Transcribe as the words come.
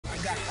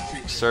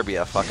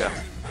Serbia, fucker.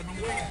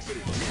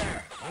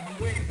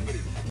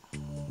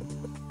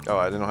 Oh,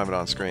 I didn't have it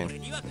on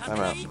screen. I'm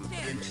out.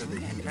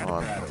 Hold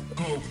on.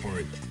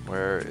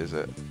 Where is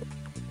it?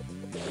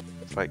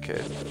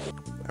 Fightcade.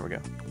 There we go.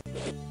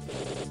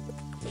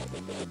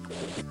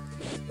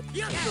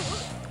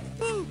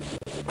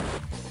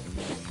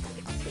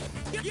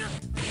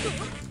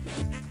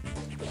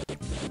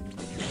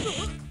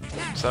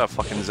 Is that a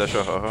fucking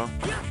Zesho Ho-Ho?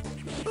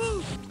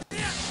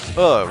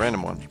 Oh,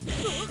 random one.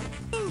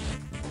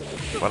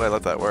 Why'd I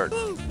let that work?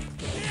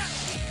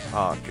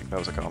 Oh, okay, that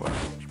was a combo.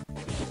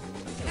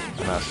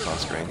 The mouse is on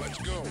screen.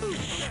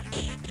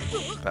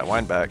 That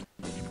wind back.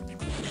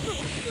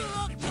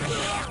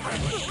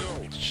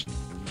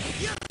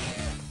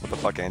 What the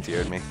fuck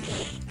anti-aired me?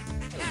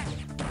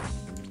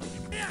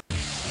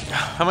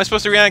 How am I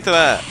supposed to react to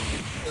that?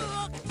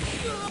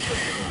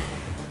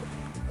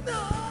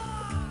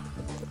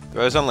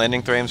 Throws on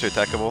landing frames are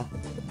techable,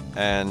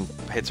 and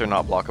hits are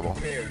not blockable.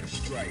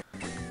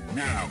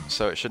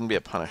 So it shouldn't be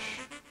a punish.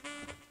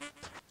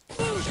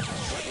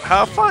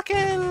 How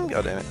fucking...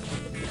 God damn it.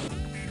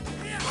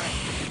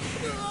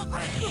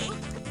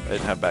 I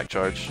didn't have back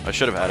charge. I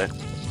should have had it.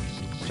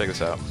 Check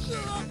this out.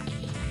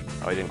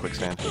 Oh, he didn't quick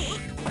stand.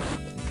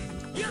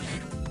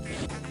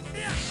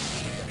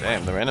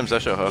 Damn, the random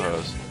Zesho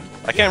Ho-Hos.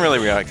 I can't really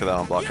react to that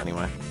on block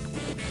anyway.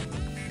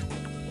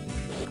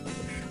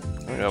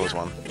 I think that was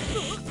one.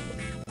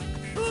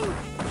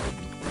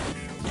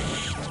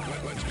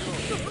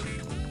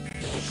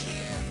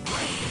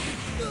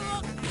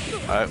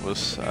 Alright,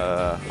 was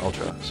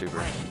Ultra,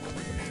 Super.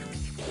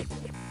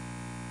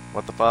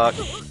 What the fuck?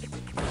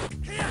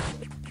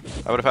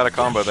 I would have had a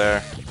combo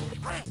there.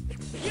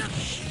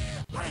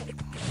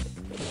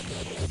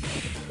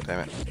 Damn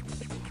it.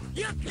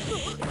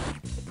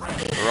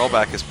 The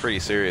rollback is pretty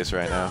serious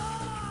right now.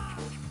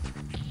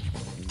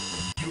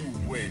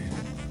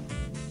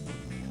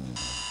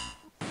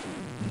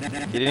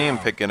 He didn't even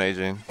pick an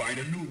aging.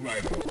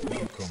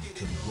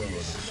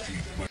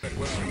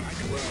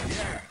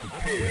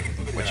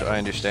 Which I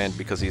understand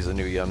because he's a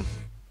new Yun.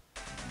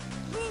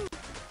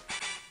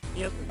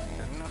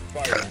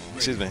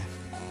 Excuse me.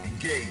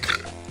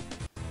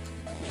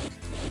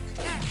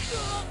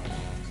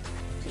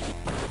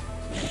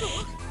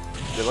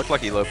 It looked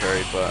like he low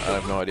parried, but I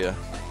have no idea.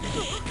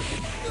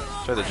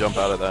 Tried to jump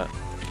out of that.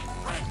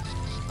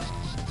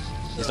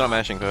 He's not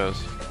mashing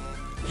those.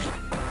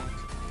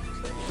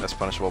 That's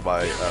punishable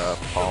by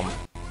palm.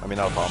 I mean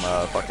not palm,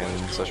 fucking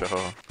Zesho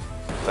Ho.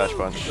 Dash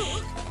punch.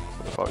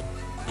 What the fuck?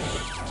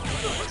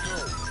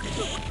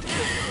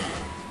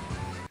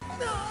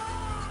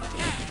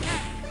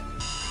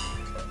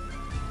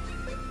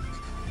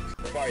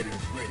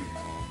 Fighters ready.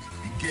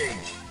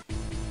 Engage.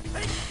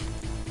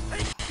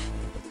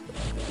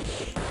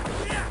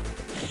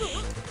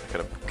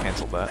 Could have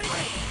cancelled that.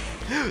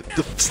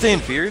 The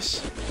stand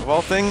fierce of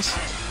all things.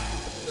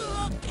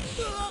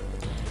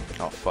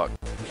 Oh fuck.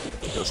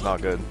 That's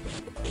not good.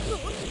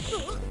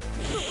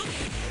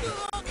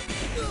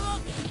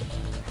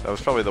 That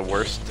was probably the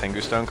worst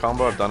Tengu Stone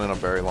combo I've done in a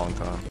very long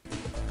time.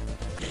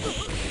 I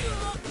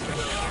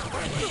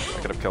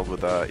could have killed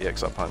with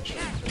EX up punch.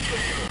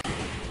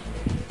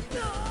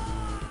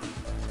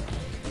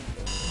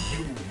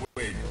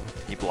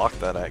 He blocked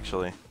that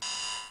actually.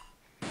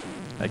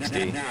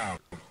 XD.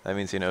 That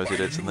means he knows he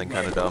did something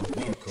kind of dumb.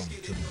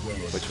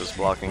 Which was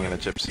blocking in a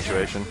chip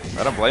situation.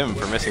 I don't blame him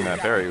for missing that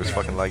parry, he was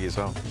fucking laggy as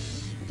hell.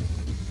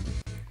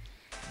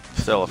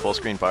 Still, a full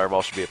screen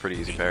fireball should be a pretty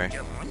easy parry.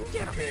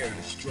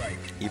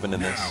 Even in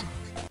this.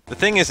 The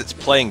thing is, it's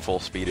playing full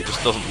speed, it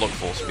just doesn't look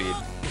full speed.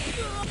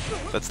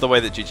 That's the way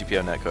that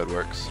GGPO netcode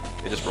works.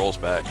 It just rolls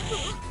back.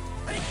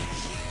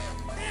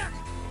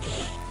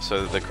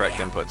 So that the correct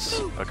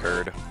inputs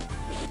occurred.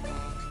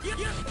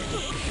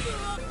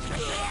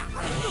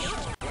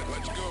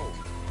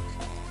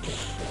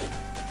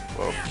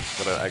 Whoa,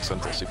 got an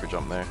accidental super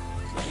jump there.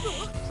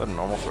 Is that a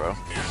normal throw?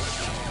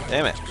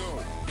 Damn it!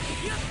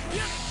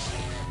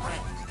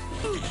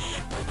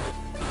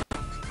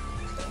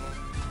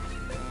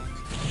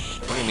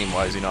 What do you mean,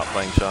 why is he not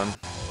playing Shun?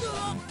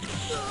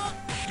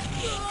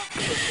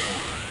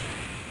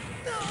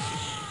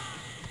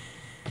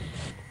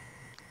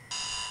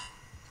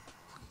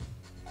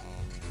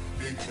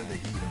 Into the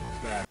heat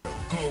of battle.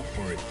 Go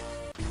for it.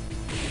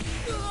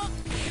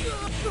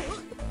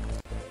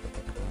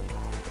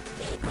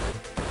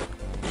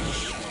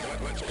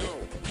 Let's go.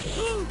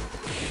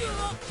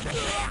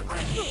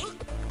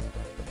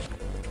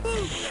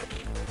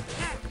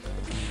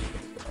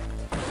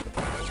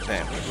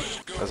 Damn,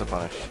 that's a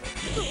punish.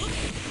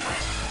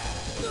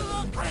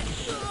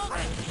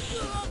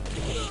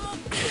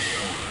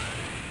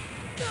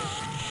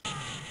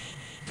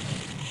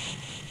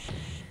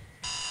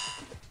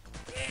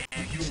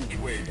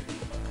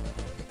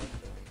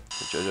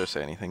 Did JoJo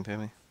say anything to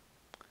me?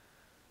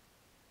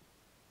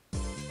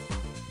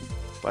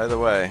 By the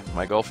way,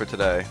 my goal for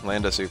today,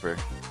 land a super.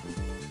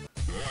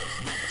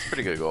 It's a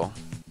pretty good goal.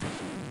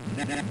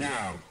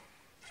 Now,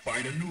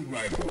 find a new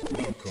rival.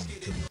 Welcome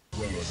to the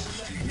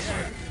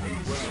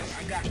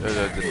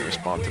Jojo didn't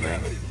respond to me.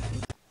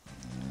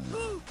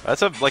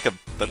 That's like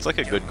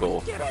a good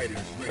goal.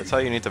 That's how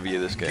you need to view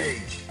this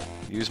game.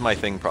 Use my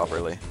thing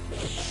properly.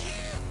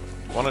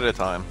 One at a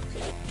time.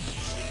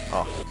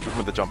 Oh, even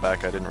with the jump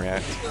back, I didn't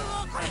react.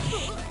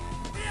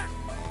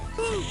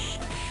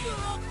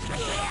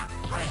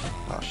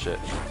 Oh shit.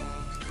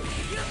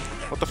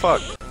 What the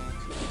fuck?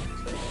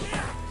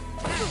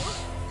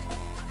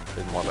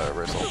 Didn't want that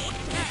reversal.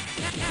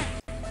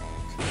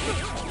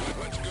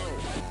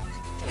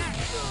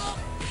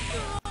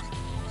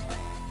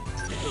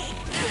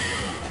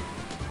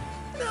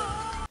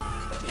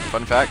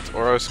 Fun fact,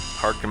 Oro's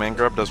hard command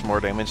grab does more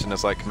damage than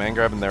his light command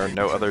grab, and there are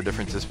no other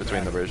differences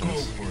between the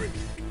versions.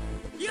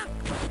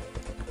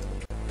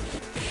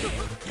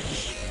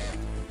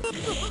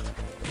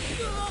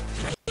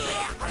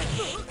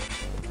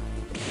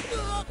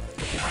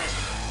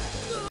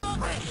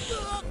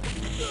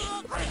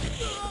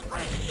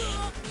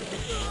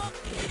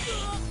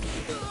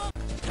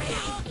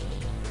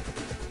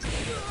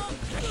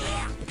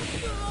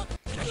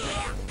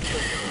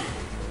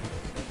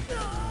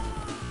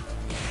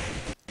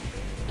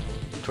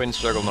 Twins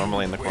struggle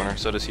normally in the corner,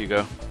 so does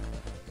Hugo.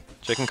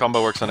 Chicken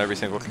combo works on every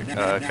single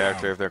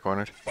character if they're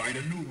cornered. Find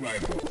a new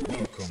rival.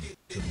 Welcome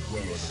to the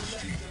world of the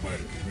Street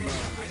Fighter 3.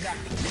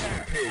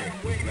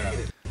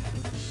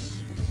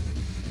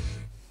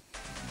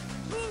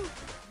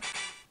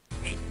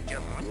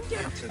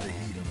 Into the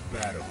heat of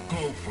battle.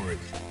 Go for it.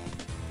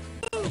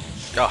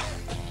 Ah,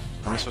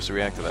 how am I supposed to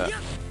react to that?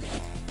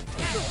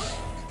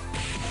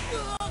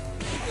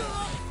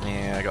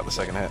 Yeah, I got the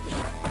second hit.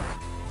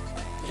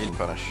 He didn't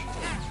punish.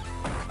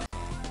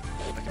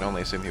 I can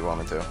only assume he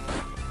wanted to.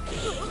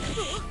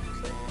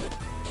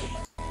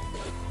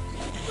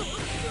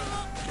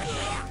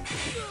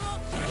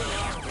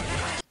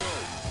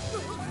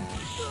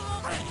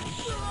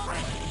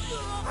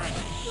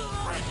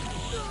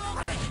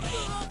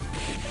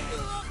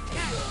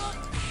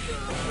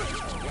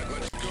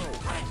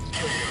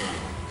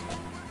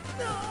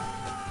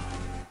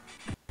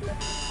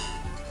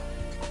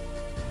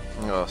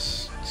 Oh,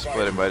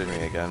 Split invited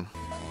me again.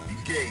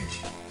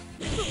 Engage.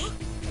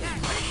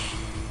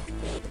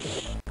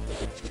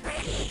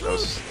 That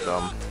was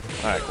dumb.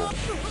 Alright, cool.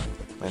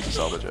 Managed to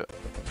salvage it.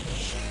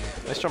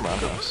 Nice jump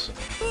roundhouse.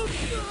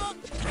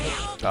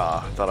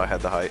 Ah, thought I had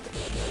the height.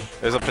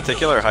 There's a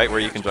particular height where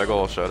you can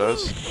juggle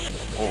Shotos.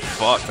 Oh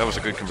fuck, that was a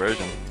good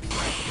conversion.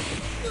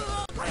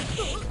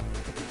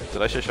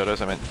 Did I say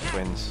Shotos? I meant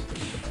twins.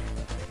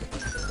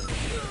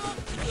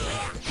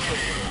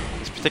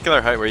 There's a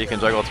particular height where you can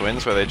juggle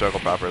twins where they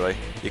juggle properly.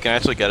 You can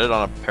actually get it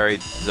on a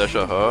parried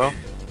Zesha Ho,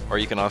 or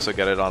you can also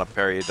get it on a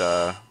parried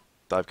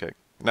dive kick.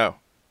 No.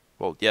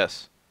 Well,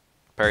 yes.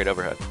 Parried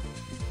overhead.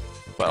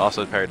 But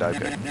also parried dive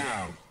kick.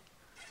 Now,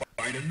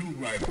 find a new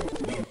rival.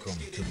 Welcome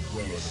to the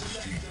world of the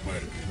Street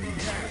Fighter 3.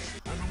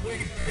 I'm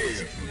waiting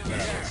for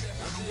battle.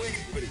 I'm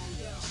waiting for this.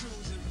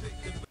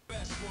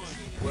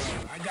 Well,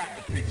 I got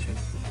the picture.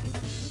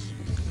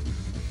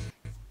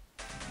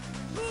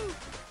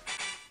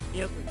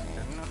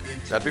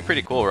 That'd be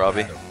pretty cool,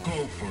 Robbie.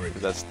 Go for it.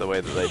 If that's the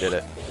way that they did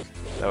it.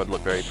 That would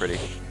look very pretty.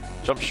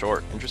 Jump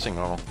short. Interesting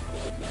normal.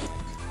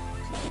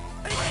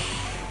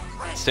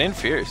 Staying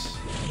fierce.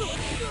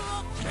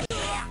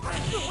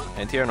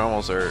 Anti-air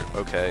normals are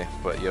okay,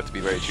 but you have to be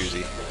very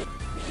choosy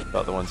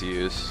about the ones you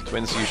use.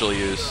 Twins usually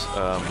use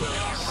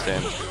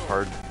stand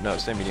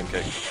medium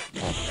kick.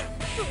 Oh.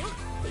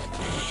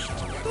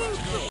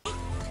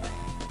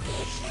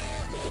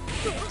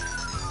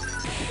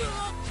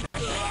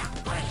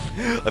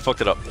 I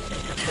fucked it up.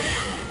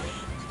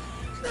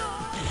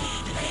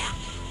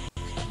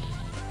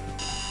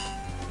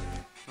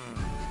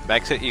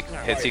 Max hits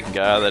you can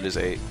get out of that is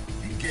 8.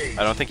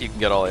 I don't think you can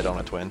get all 8 on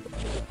a twin.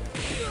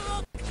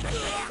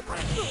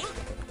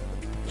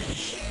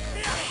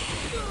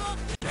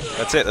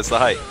 That's it, that's the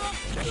height.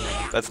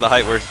 That's the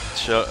height where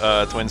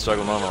twins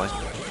struggle normally.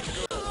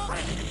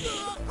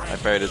 I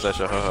parried his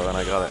Zesha Ho-Ho and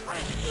I got it.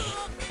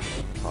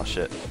 Oh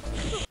shit.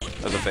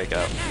 That was a fake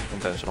out.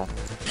 Intentional.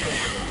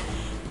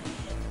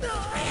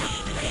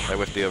 I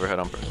whiffed the overhead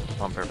on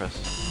purpose.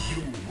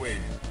 You win.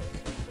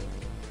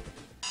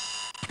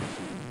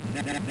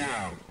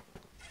 Now,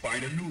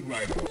 find a new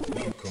rival.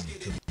 Welcome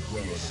to the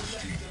world of the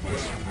Street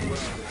Fighter.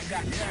 I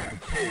got you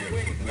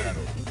prepared for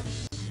battle.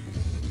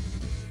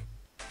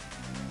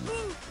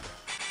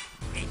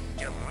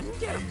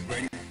 Are you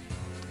ready?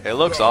 It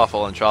looks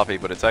awful and choppy,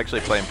 but it's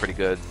actually playing pretty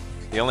good.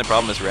 The only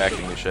problem is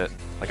reacting to shit.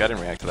 Like, I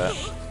didn't react to that.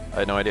 I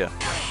had no idea.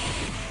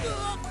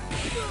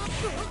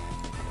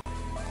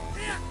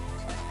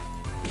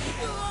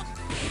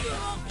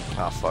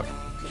 Ah, fuck.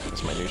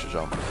 That's my neutral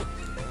jump.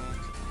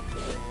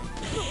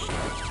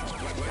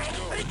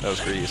 That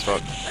was greedy as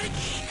fuck.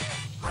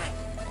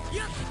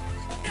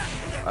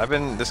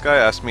 This guy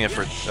asked me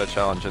for a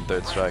challenge in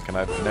third strike, and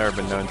I've never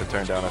been known to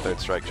turn down a third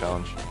strike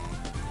challenge.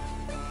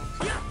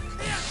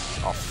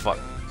 Oh, fuck.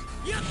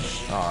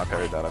 Oh, I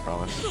parried that, I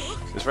promise.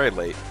 It was very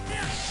late,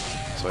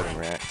 so I didn't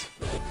react.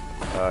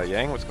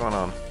 Yang, what's going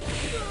on?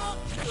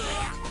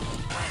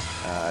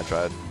 I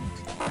tried.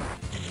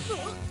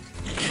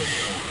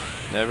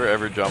 Never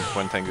ever jump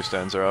when Tengu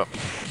stones are up.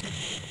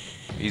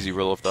 Easy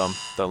rule of thumb,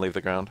 don't leave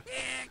the ground.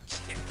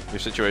 Your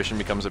situation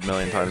becomes a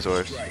million times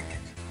worse.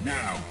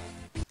 Now.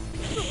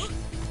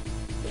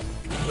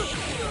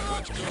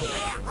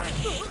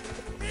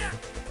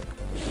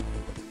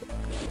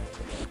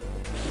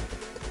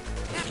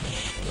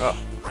 Oh.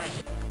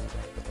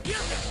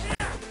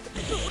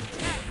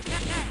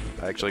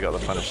 I actually got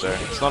the punish there.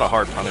 It's not a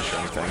hard punish or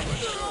anything.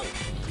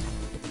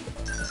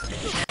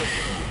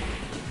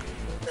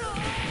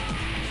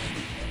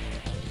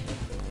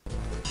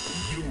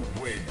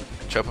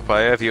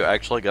 Chopapaya, if you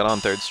actually get on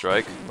third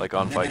strike, like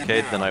on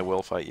Fightcade, then I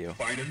will fight you.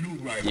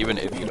 Even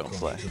if you don't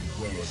play.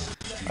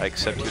 I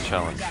accept your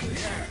challenge.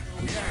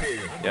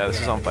 Yeah, this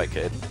is on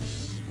Fightcade.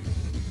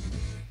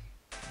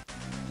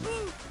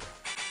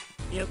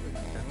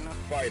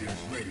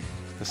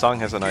 The song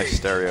has a nice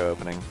stereo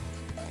opening.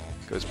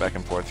 Goes back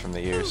and forth from the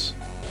ears.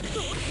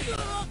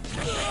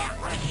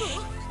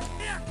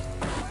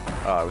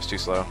 Oh, I was too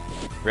slow.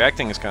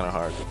 Reacting is kind of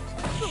hard.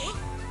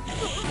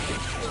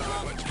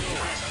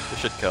 This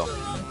should kill.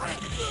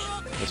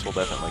 This will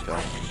definitely kill.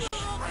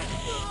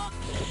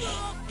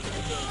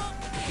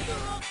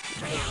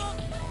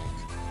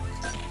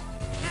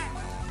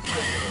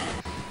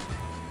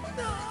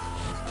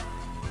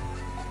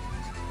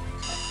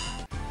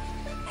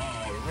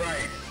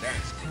 Alright,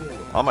 that's cool.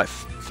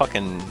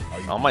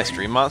 All my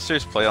stream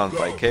monsters play on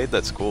Fightcade,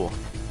 that's cool.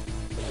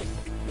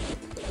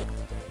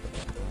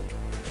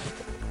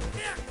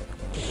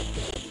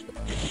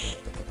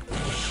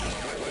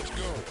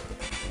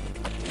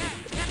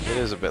 It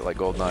is a bit like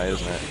GoldenEye,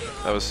 isn't it?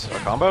 That was a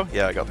combo?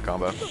 Yeah, I got the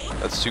combo.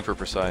 That's super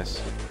precise.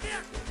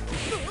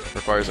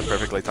 Requires a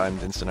perfectly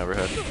timed instant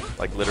overhead.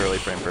 Like, literally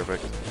frame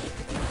perfect.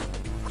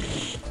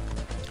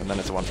 And then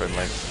it's a 1 frame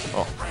late.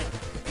 Oh.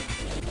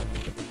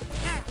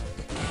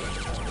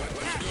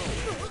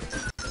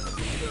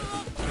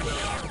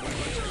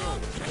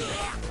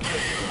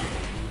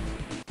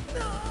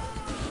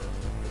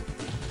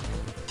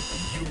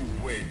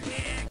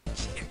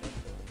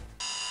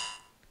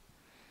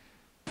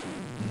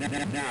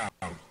 Now,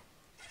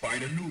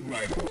 find a new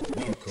rival.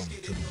 Welcome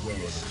to the world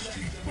of the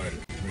Street Fighter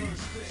 3.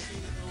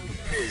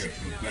 Prepare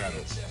for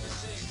battle.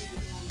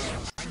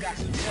 I got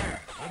you. Yeah,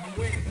 I've been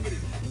waiting for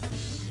this.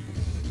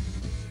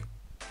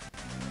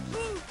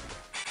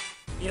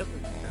 Yep.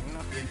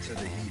 Into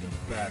the heat of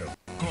battle.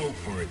 Go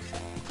for it.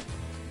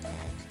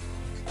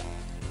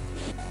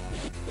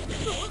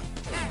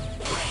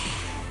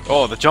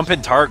 Oh, the jump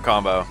in target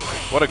combo.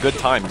 What a good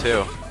time,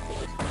 too.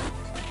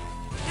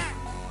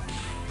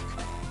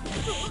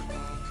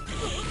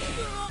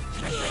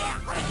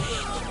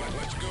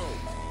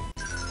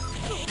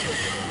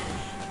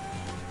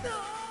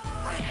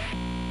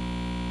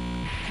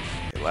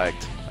 It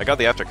lagged. I got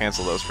the after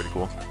cancel, that was pretty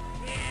cool.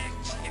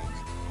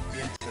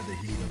 Into the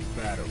heat of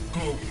battle.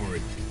 Go for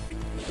it.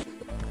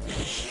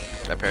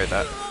 I parried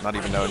that, not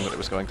even knowing that it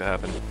was going to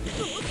happen.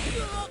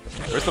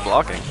 Where's the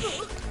blocking?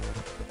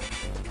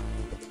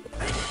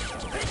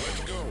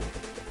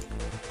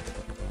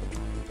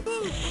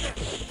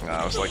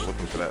 I was like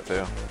looking for that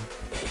too.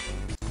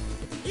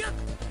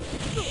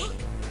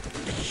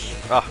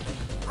 Ah.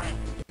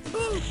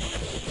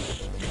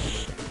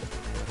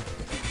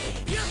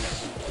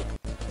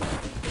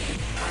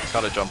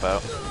 Gotta jump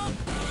out.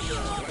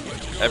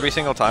 Every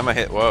single time I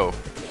hit, whoa.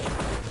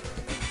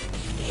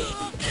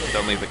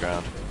 Don't leave the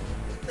ground.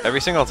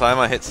 Every single time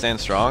I hit stand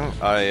strong,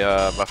 I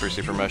buffer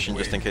super motion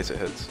just in case it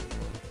hits.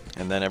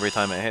 And then every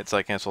time it hits,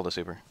 I cancel the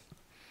super.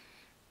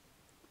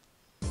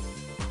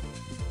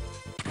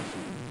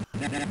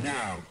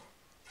 Now,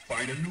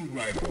 find a new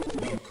rival.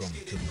 Welcome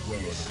to the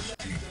world of the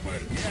Street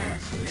Fighter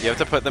 3. You have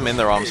to put them in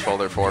the ROMs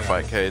folder for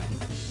Fightcade.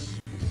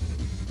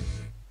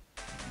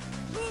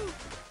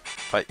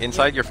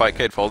 Inside your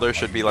Fightcade folder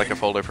should be like a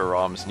folder for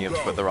ROMs, and you have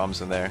to put the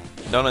ROMs in there.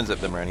 Don't unzip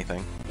them or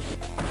anything.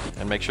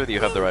 And make sure that you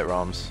have the right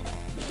ROMs.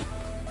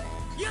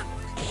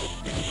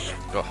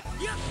 Oh.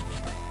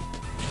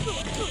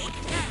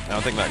 I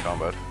don't think that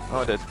comboed.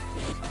 Oh, it did.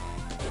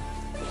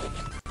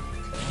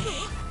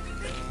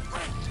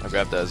 I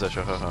grabbed that as a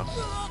shohoho.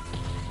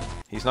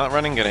 He's not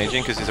running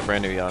Ganaging because he's a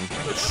brand new Yun.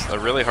 It's a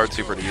really hard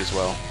super to use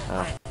well.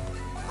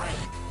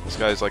 This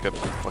guy's like a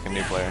fucking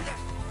new player.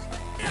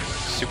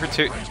 Super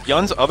 2.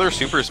 Yun's other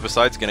supers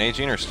besides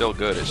Ganaging are still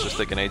good, it's just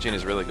that Ganaging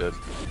is really good.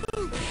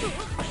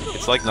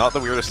 It's like not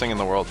the weirdest thing in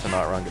the world to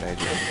not run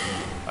Ganaging.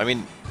 I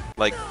mean,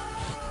 like,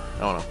 I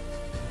don't know.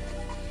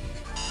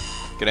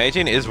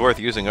 Ganaging is worth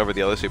using over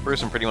the other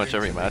supers in pretty much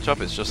every matchup,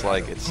 it's just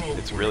like,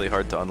 it's really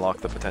hard to unlock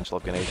the potential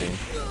of Ganaging.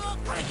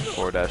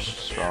 4-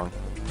 strong.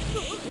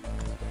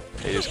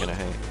 Haters gonna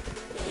hate.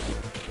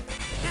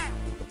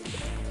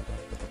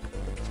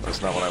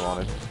 That's not what I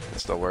wanted. It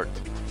still worked.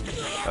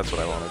 That's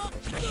what I wanted.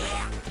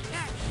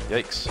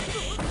 Yikes.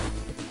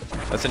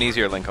 That's an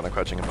easier link on a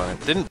crouching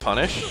opponent. Didn't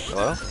punish?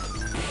 Hello?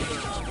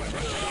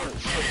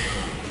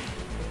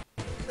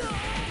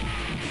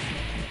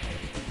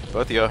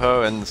 Both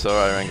Yoho and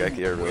Sora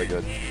Rengeki are really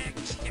good.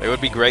 They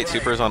would be great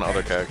supers on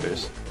other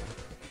characters.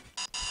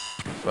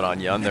 But on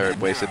Yun, they're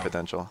wasted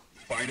potential.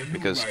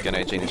 Because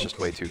Genei-Jin is just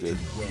way too good.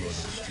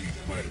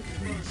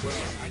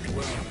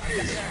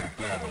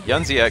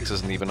 Yun's EX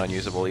isn't even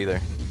unusable either.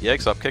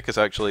 EX up kick is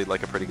actually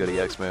like a pretty good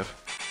EX move.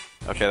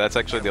 Okay, that's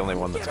actually the only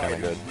one that's kind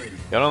of good.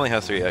 Yun only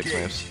has 3 EX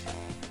moves.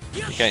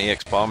 You can't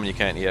EX bomb and you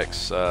can't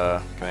EX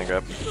command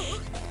grab.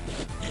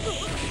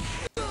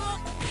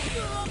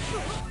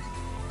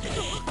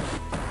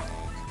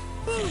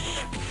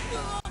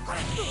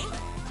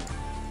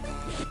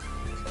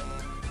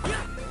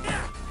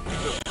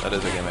 That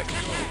is a gimmick.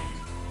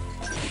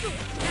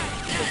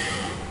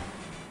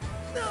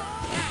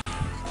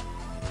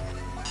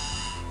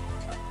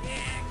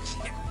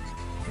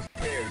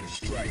 Prepare to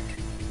strike.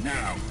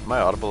 Now. Am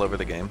I audible over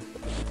the game?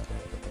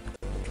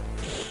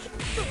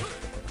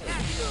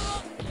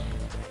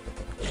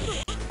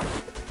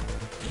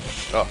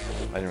 Oh,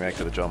 I didn't react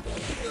to the jump.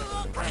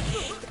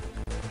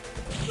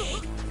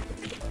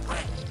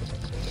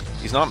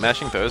 He's not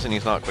mashing throws and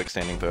he's not quick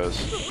standing throws,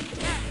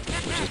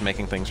 which is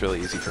making things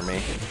really easy for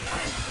me.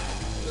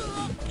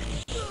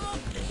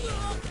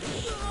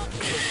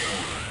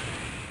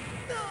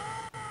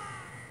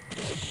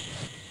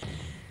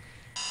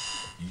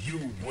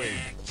 You win.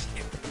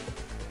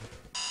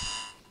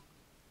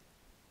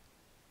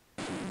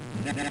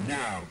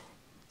 Now,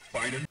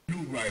 find a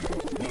new rival.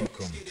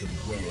 Welcome to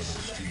the world of the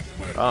street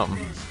fighter.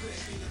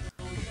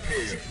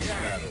 Prepare for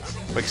battle.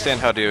 Quick stand,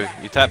 how do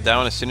you tap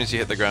down as soon as you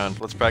hit the ground?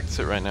 Let's practice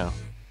it right now.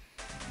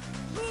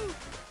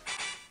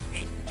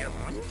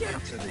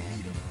 Into the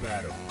heat of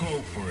battle.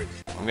 Go for it.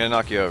 I'm gonna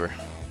knock you over.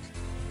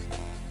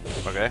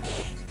 Okay.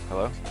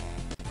 Hello?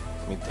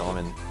 Let me tell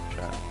him in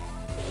chat.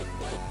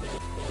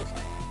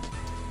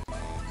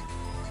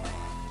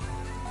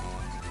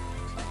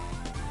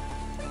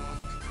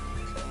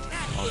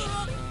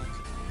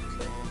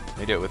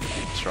 Let me do it with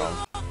strong.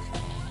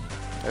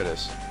 There it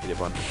is. He did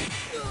one.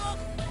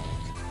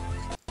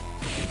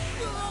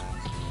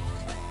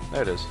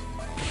 There it is.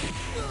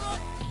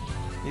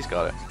 He's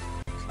got it.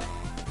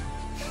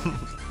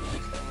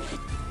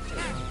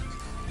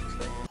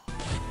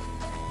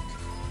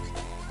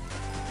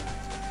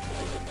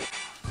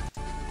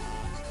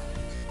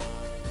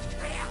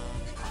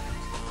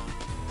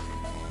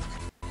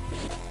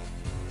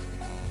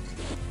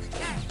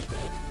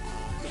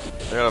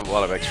 I got a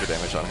lot of extra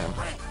damage on him.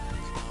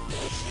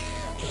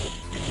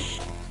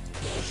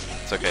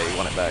 It's okay, he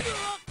won it back.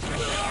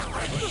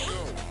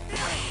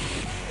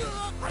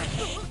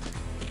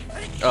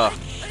 Ugh.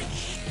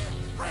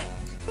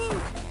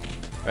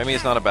 Remy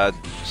is not a bad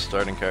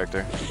starting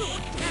character.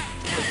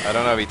 I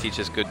don't know if he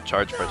teaches good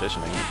charge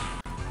partitioning.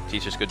 He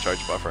teaches good charge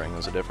buffering,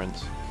 there's a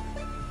difference.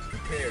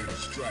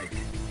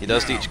 He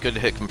does teach good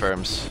hit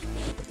confirms.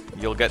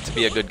 You'll get to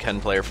be a good Ken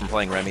player from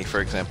playing Remy, for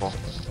example.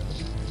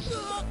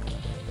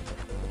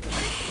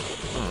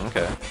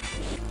 Okay.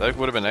 That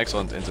would have been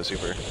excellent into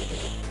Super.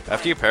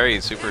 After you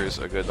parry, Super is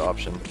a good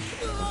option.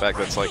 In fact,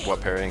 that's like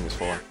what parrying is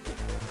for.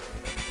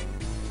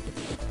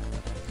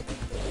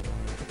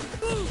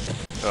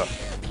 Oh.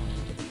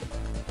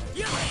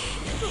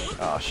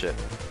 Ah, shit.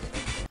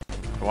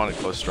 I wanted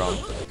close strong.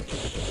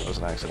 That was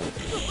an accident.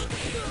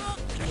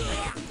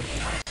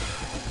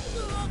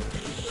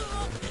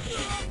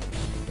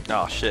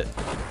 Oh, shit.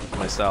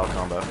 My style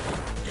combo.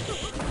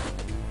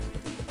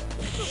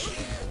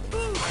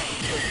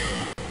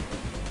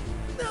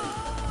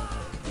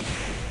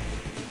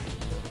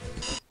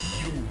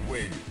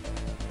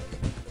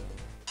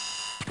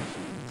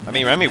 I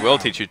mean, Remy will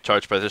teach you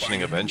charge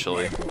positioning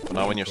eventually, but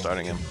not when you're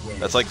starting him.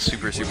 That's like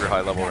super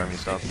high level Remy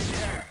stuff.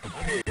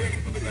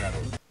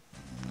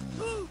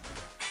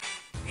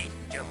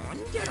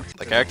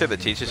 The character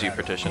that teaches you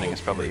partitioning is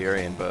probably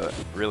Urien, but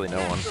really no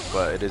one.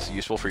 But it is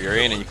useful for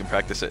Urien, and you can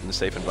practice it in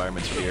safe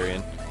environments with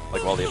Urien.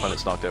 Like while the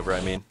opponent's knocked over,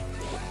 I mean.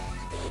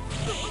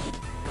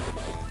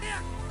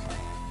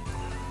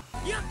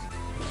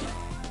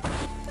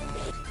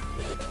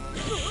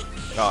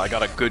 Oh, I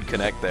got a good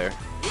connect there.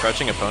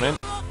 Crouching opponent.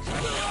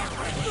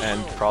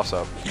 And cross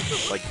up,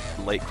 like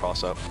late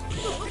cross up.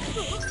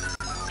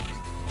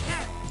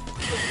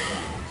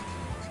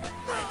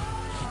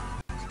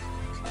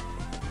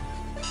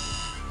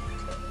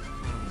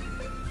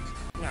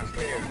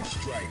 Prepare to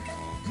strike.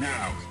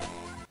 Now.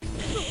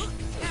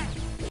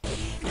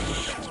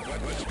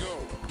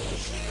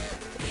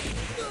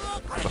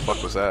 What the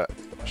fuck was that?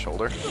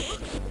 Shoulder?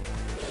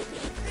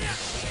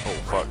 Oh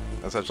fuck,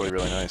 that's actually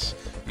really nice.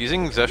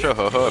 Using Zesho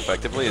Ho-Ho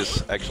effectively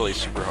is actually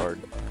super hard.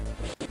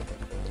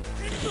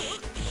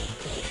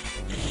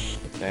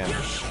 Damn,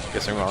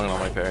 guess I'm wrong on all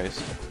my parries.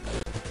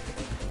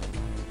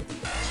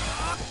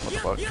 What the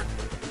fuck?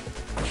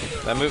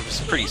 That move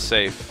is pretty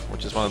safe,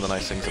 which is one of the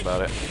nice things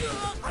about it.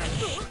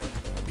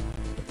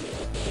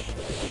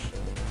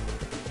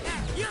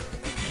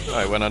 Oh,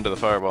 I went under the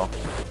fireball.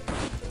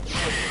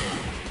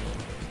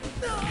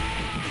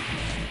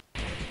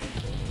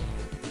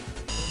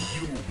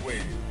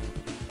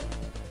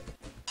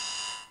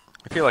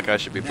 I feel like I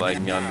should be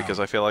playing Yun because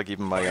I feel like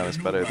even my Yun is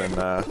better than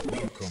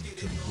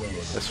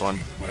this one.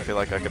 I feel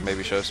like I could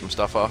maybe show some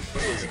stuff off.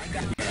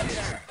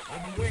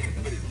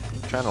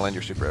 trying to land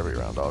your super every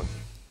round, dog.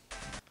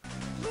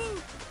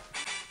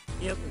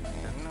 Yep.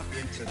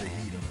 Into the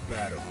heat of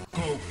battle.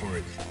 Go for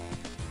it.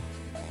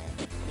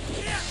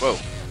 Whoa.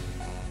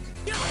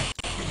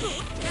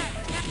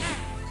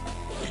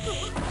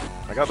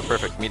 I got the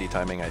perfect meaty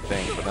timing, I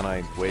think, but then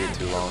I waited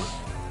too long.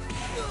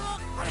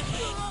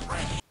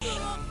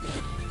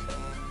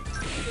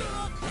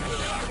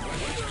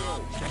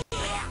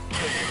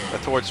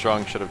 That towards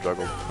strong should have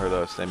juggled, or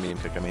the stand medium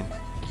kick, I mean.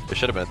 It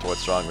should have been a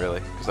towards strong,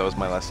 really, because that was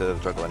my last hit of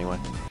the juggle anyway.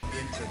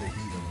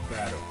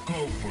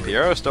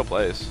 Piero still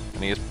plays,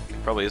 and he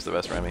probably is the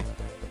best Remy.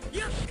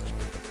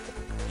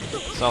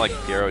 It's not like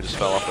Piero just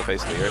fell off the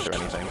face of the earth or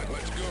anything.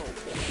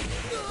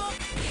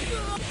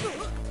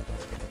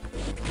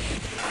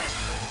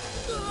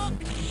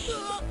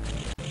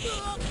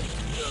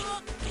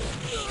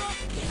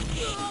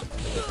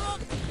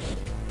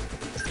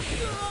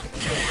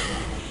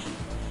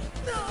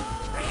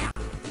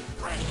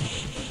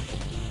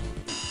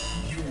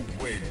 You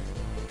win.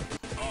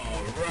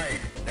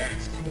 Alright,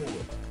 that's cool.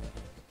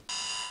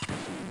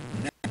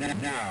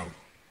 Now,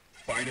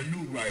 find a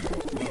new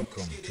rival.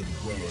 Welcome to the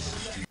world of the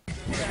street.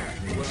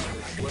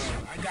 Well,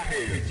 I got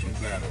here to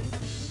battle.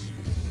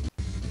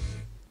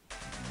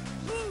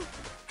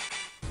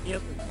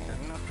 Yep.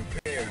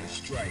 Prepare to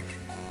strike.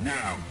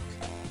 Now.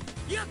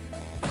 Yep.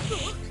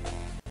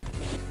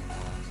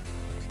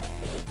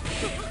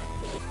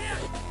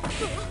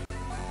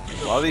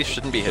 A lot of these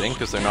shouldn't be hitting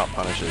because they're not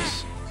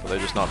punishes, but they're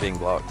just not being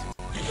blocked.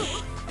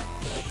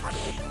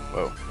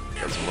 Whoa,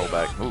 got some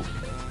rollback. Ooh.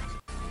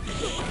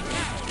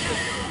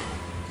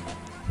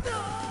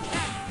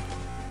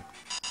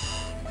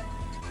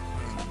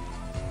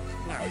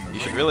 You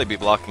should really be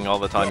blocking all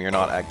the time you're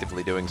not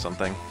actively doing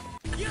something.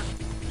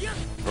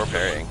 Or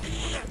parrying.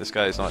 This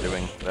guy is not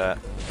doing that.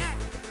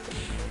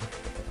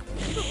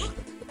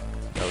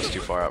 That was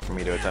too far out for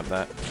me to attempt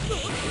that.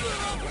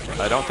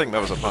 I don't think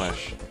that was a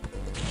punish.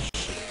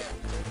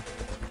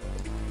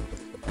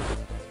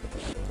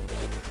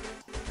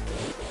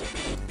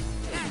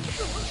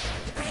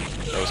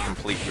 That was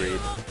complete greed.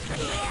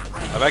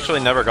 I've actually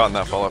never gotten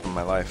that follow-up in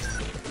my life.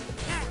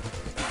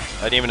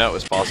 I didn't even know it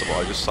was possible,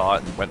 I just saw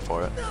it and went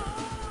for it.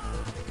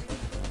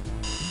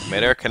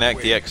 Mid-air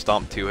connect, DX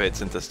stomp 2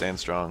 hits into stand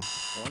strong.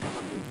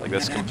 Like,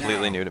 that's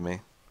completely new to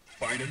me.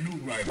 Find a new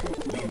rival.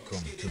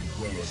 Welcome to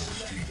the world of the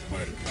street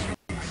fighter.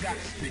 I got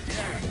the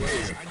picture.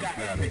 I got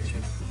the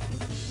picture.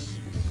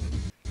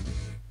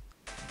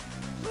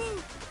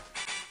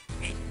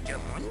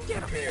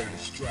 Prepare to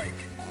strike.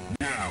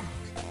 Now.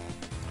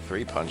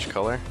 3-punch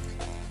color?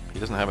 He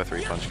doesn't have a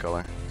 3-punch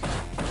color.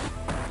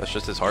 That's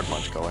just his hard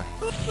punch color.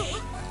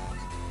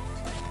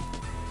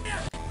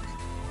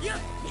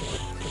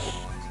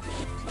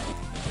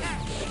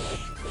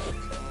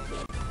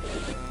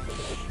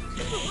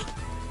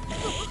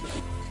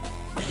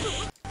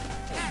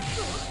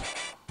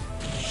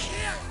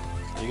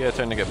 You get a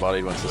turn to get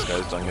bodied once this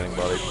guy's done getting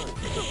bodied.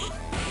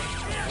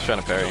 He's trying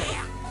to parry.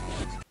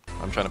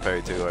 I'm trying to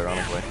parry too,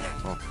 ironically.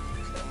 Oh.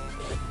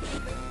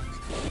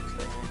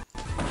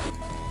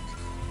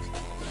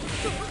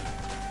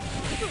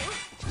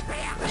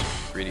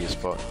 Greedy as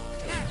fuck.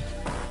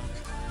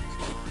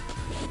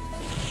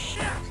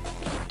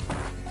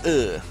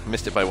 Ugh,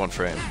 missed it by 1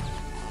 frame.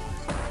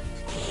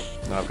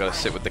 Now I've got to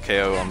sit with the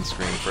KO on the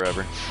screen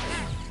forever.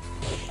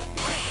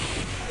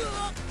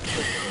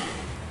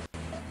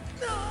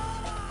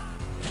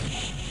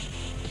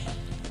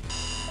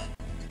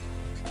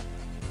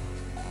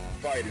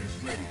 Fighters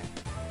ready.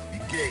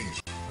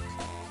 Engage.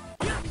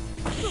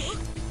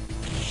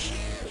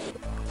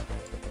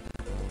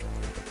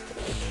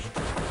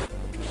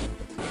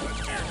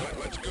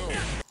 Let's go.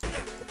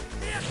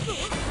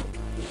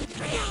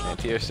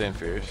 Anti-air stand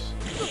fierce.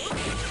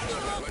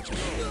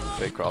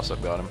 Fake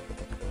cross-up got him.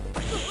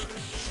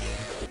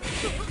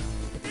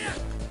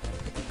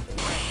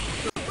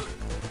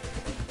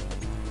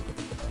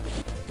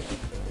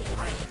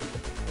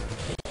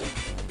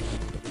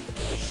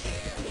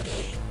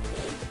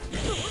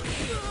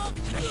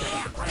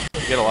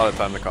 You get a lot of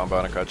time to combo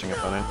on a crouching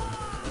opponent.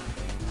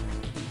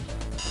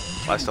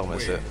 I still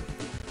miss it.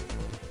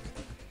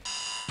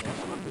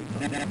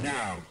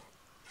 Now,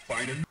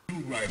 find a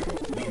new rival.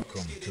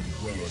 Welcome to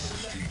the world of the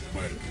street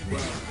fighter.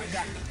 Well, I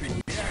got the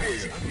picture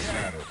here to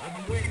battle. I'm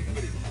waiting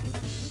for this.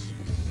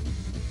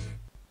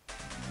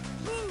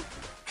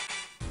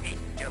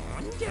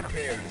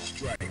 Prepare to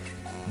strike.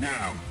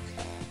 Now.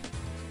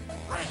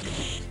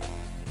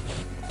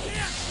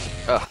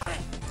 Ugh,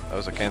 that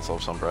was a cancel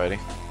of some variety.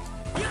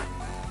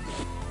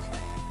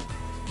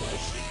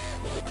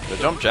 The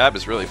jump jab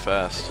is really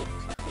fast.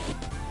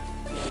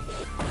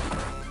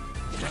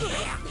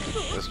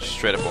 That's just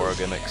straight up Oro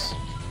gimmicks.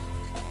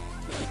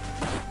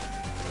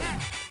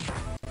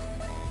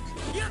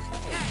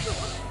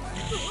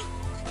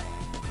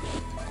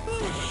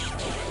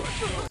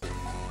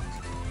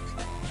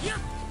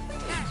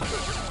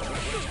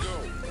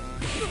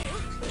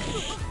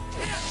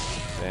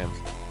 Damn.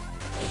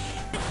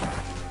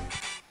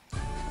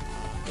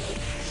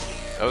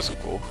 That was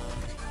cool.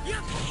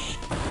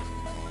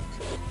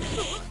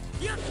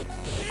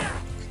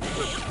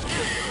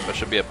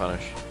 should be a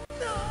punish.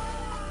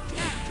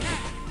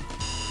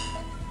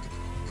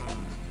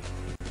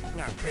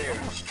 Prepare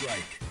to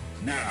strike.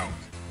 Now.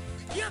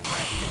 I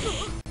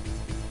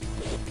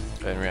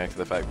didn't react to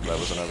the fact that that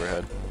was an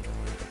overhead.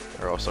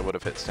 Or else I would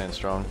have hit stand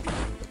strong.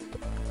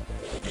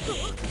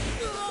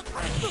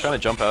 I'm trying to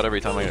jump out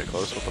every time I get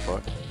close, what the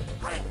fuck?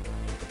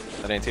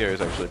 That anti-air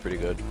is actually pretty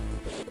good.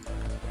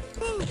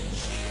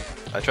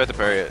 I tried to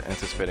parry it,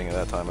 anticipating it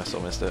that time, I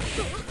still missed it.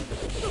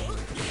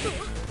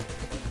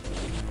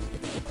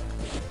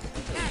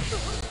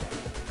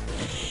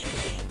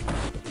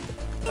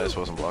 I just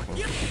wasn't blocking.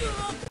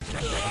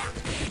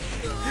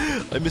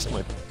 I missed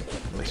my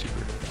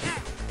super.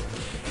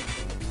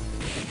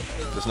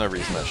 There's no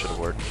reason that should have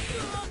worked.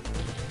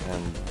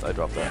 And I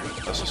dropped that.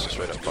 That's just a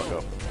straight up fuck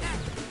up.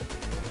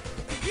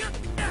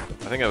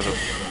 I think I was a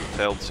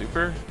failed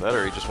super. That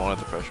or he just wanted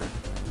the pressure.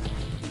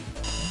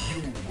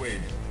 You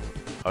win.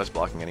 I was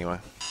blocking anyway.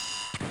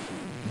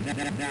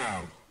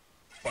 Now,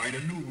 find a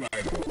new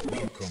rival.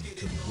 Welcome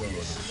to the world of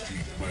the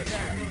Street Fighter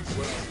 3.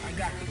 Well, I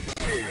got to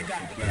prepare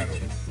for battle.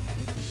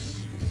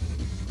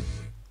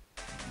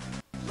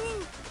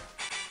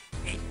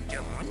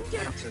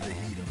 Into the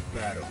heat of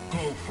battle.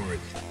 Go for it.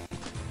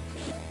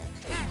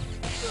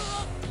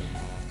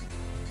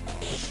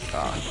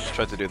 Ah,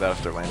 tried to do that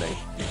after landing.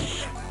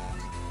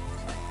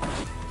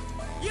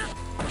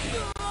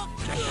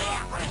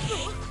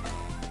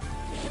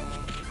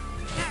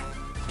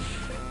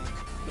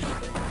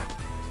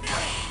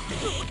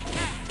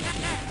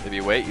 If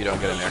you wait, you don't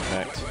get an air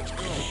connect.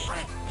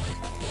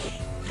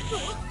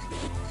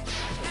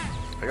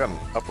 I got an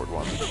upward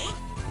one.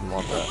 Didn't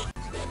want that.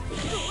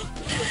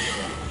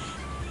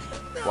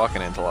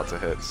 Walking into lots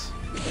of hits.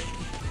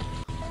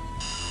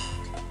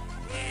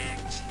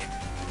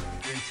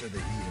 Into the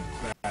heat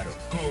of battle.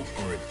 Go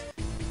for it.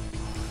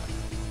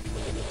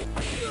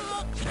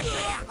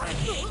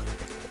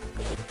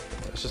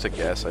 It's just a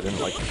guess. I didn't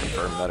like to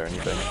confirm that or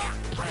anything.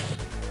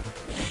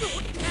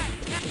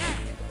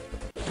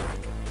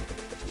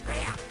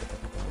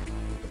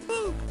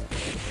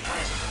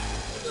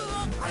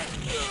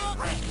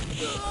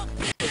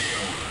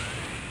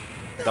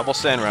 Double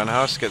stand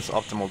roundhouse gets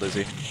optimal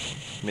dizzy.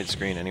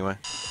 Mid-screen anyway.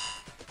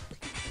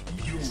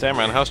 Stand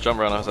roundhouse, jump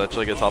roundhouse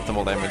actually gets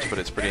optimal damage, but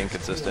it's pretty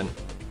inconsistent.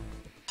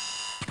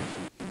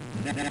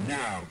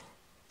 Now,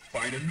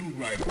 find a new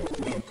rival.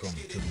 Welcome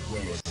to the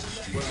world of the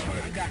Street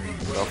Fighter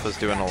 3. Bafael's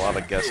doing a lot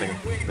of guessing.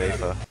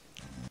 BE1FA.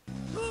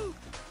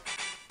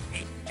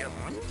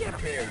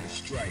 Prepare to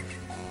strike.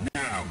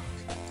 Now.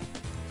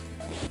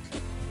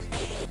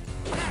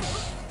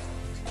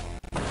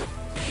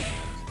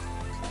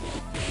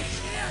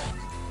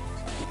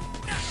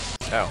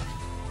 Ow.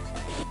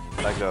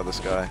 Lagged out of the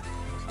sky.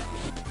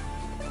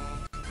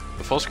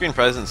 The full screen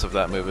presence of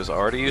that move is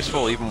already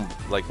useful even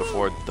like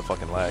before the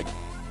fucking lag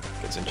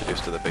gets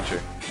introduced to the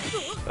picture.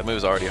 That move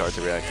is already hard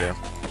to react to.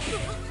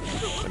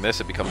 In this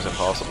it becomes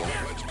impossible.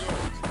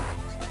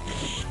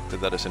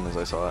 Did that as soon as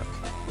I saw it.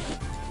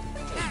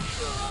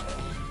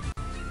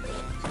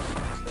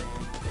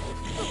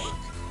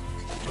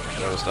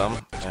 That was dumb,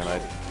 and I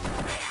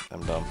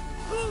am dumb.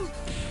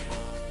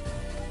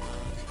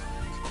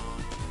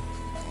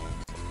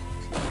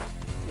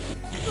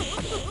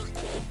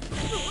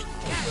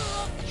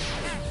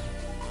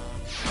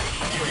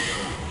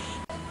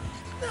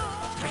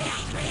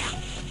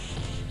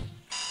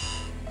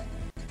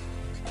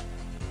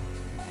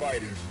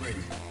 Fighters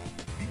ready.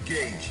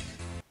 Engage.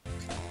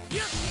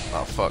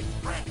 Oh fuck.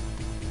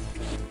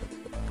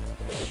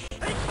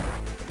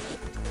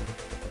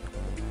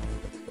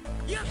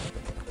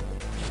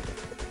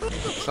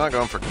 It's not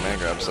going for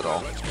command grabs at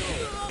all.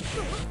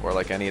 Or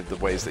like any of the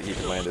ways that he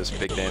can land his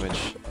big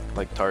damage,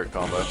 like target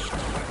combo.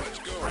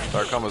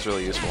 Target combo is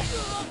really useful.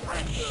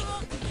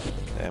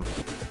 Damn.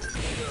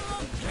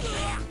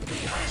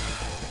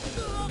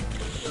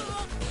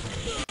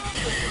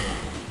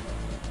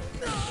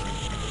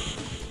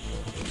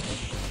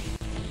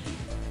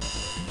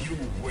 You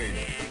win.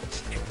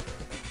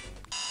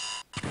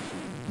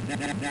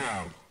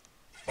 Now,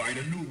 find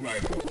a new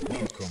rival.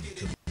 Welcome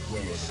to the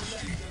world of the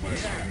Street Fighter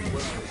 3.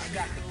 Well, I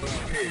got to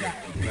prepare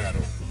for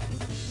battle.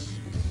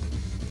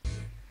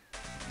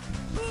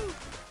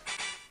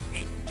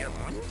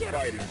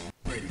 Fighters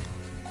ready.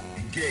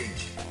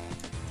 Engage.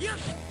 I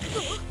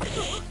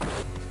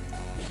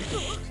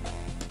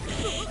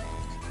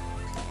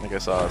think I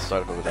saw a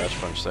start of a dash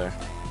punch there.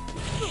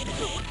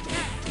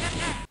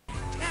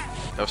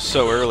 That was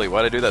so early.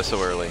 Why'd I do that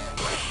so early?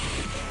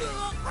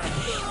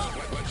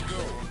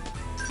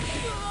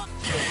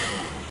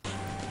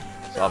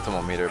 It's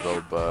optimal meter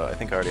build, but I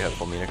think I already have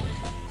full meter.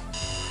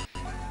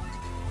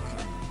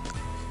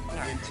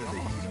 Into the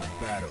heat of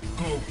battle.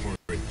 Go for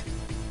it.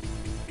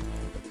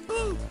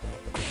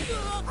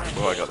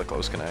 Oh, I got the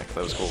close connect.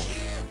 That was cool.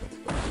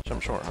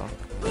 Jump short, huh?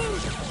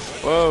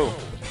 Whoa!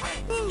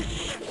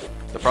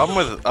 The problem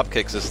with up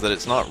kicks is that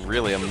it's not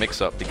really a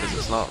mix-up because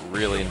it's not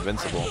really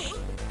invincible.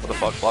 What the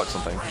fuck? Block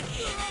something.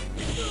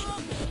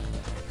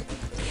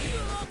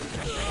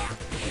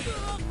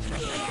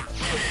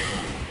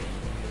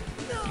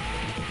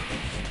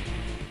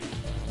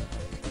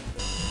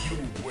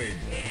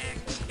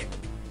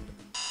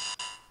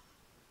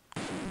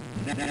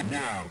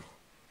 Now,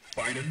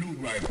 find a new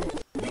rival.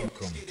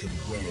 Welcome to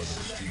the world of the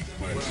street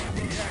fighter.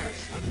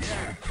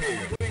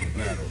 Prepare for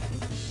battle.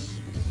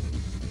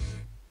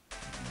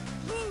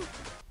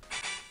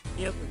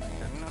 Yep.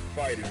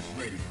 Fighters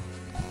ready.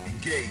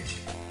 Engage.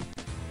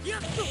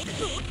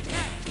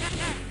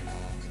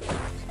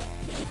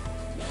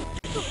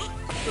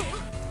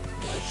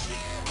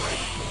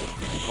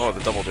 Oh,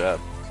 the double jab.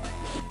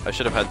 I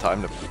should have had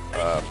time to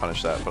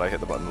punish that, but I hit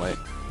the button late.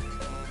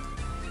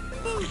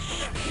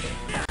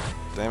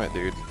 Damn it,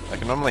 dude. I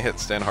can normally hit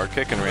stand hard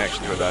kick and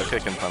reaction to a dive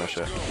kick and punish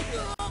it.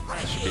 I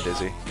should be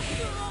dizzy.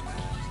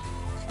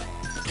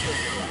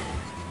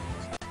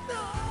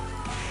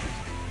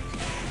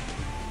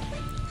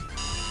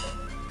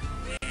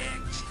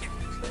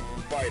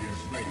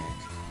 Fighters ready.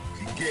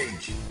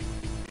 Engage.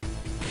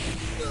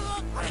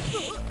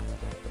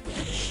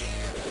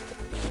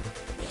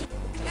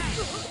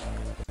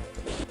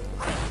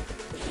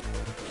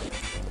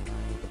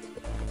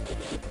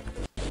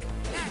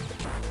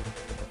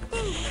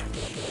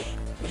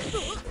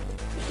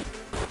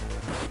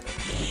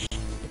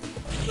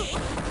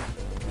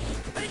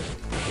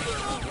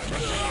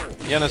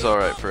 Yen is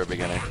alright for a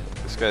beginner.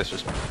 This guy's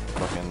just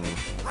fucking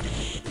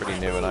pretty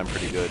new and I'm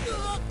pretty good.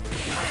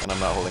 And I'm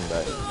not holding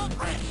back.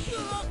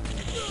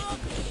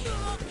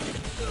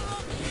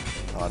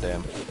 Aw,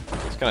 damn.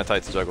 It's kinda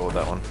tight to juggle with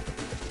that one.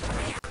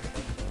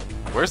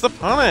 Where's the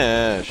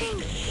punish?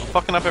 I'm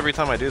fucking up every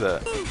time I do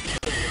that.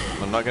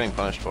 I'm not getting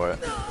punished for it.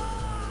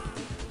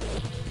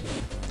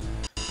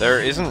 There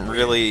isn't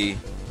really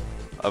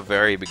a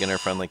very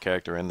beginner-friendly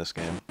character in this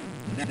game.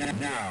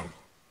 Now,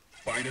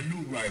 find a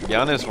new rival.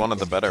 Yan is one of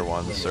the better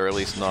ones, or at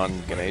least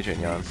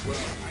non-Ganasian Yan.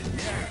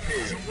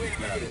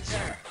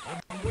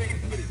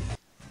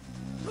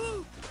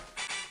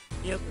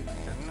 Yep.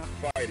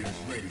 Fighters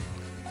ready.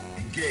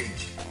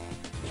 Engage.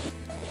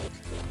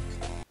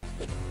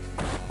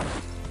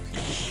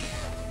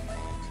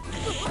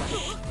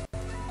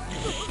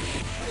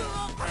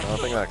 I don't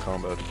think that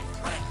comboed.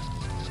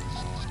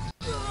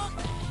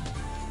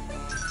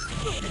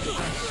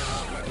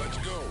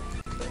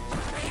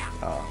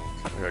 Ah,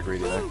 I got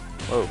greedy there.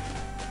 Whoa.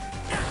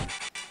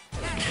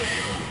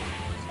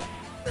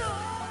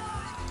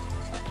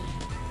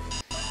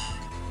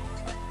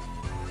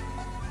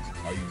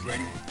 Are you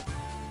ready?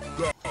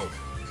 Go.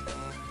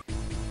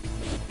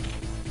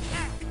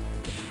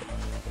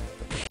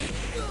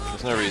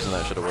 There's no reason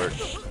that should have worked.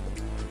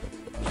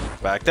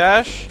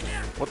 Backdash?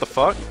 What the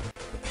fuck?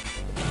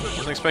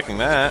 Wasn't expecting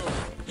that.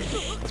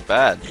 That's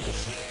bad.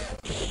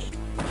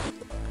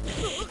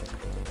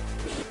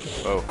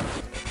 Whoa.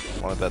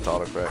 Wanted that to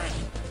autocorrect.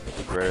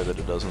 Rare that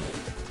it doesn't.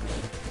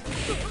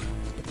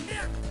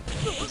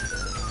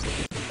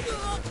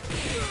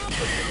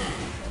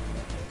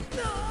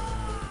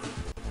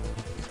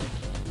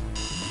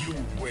 You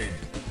win.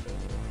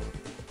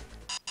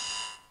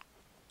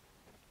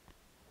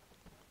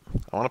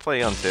 I want to play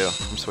Yan too.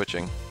 I'm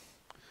switching.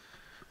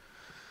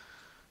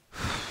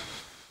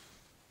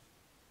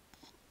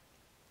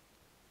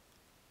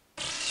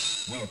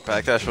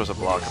 Backdash was a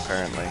block,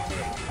 apparently.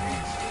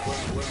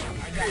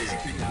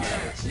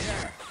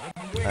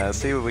 Let's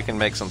see if we can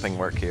make something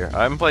work here.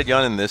 I haven't played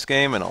Yan in this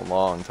game in a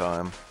long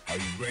time. Are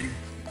you ready?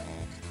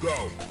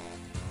 Go.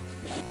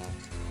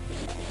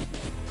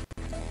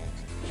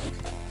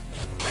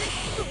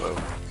 Whoa.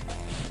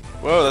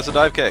 Whoa, that's a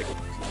dive kick.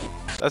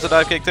 That's a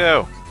dive kick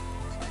too.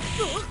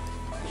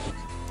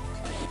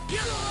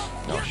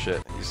 Oh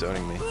shit, he's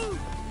zoning me.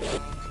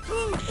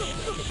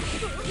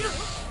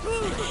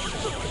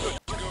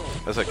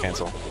 That's a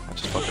cancel. I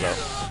just fucked it up.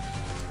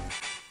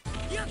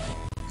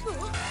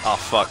 Oh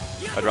fuck.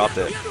 I dropped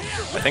it.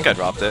 I think I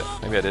dropped it.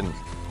 Maybe I didn't.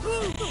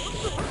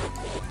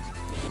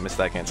 I missed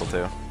that cancel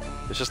too.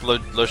 It's just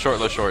low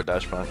short,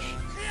 dash punch.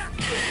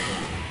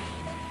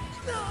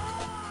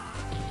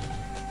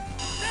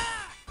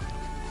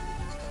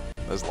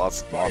 There's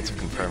lots of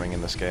confirming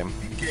in this game.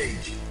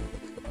 Engage.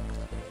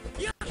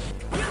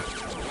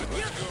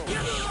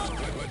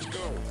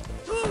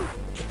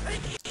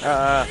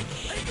 Ah.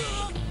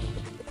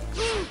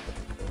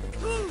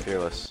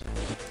 Fearless.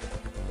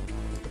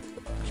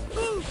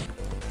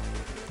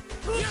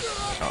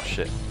 Oh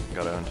shit,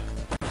 got owned.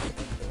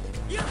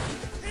 I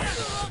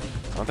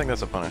don't think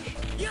that's a punish.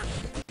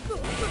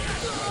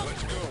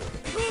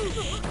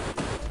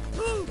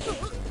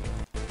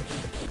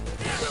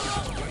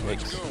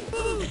 Yikes.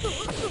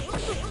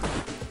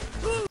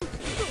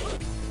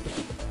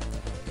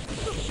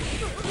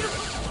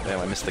 Damn,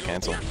 I missed the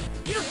cancel.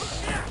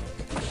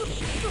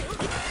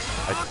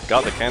 I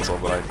got the cancel,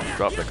 but I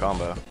dropped the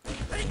combo.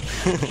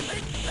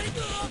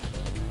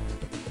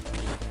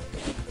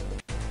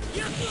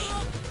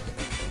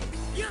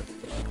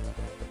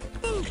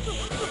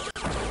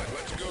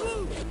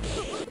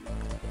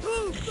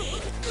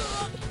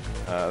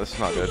 This is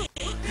not good.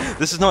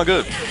 This is not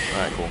good!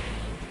 Alright, cool.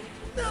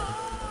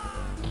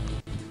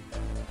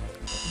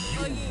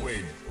 You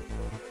win.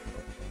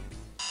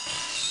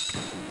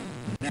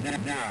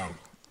 Now,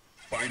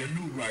 find a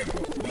new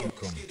rival.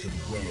 Welcome to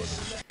the world of the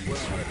street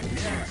fighter.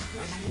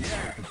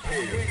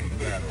 Prepare for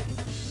battle.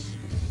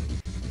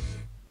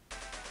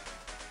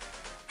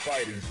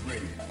 Fighters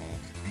ready.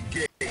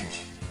 Engage.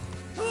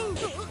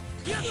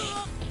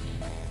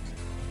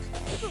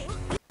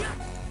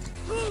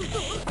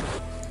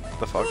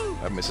 The fuck?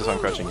 I misses on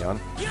crouching yawn.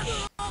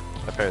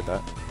 I parried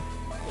that.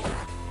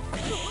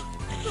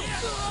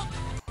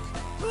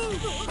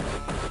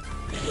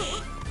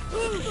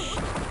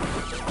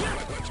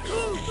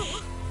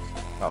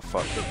 Oh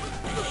fuck.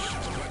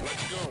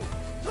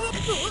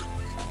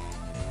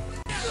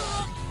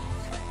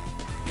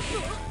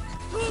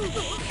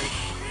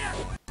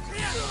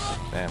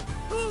 Damn.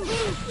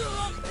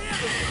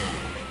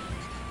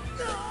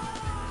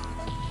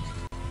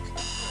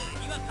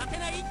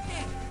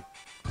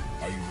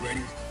 Are you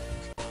ready?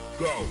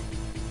 Go.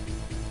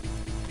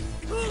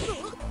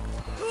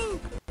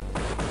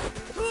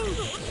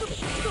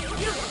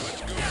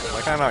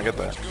 Why can I not get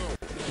that?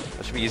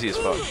 That should be easy as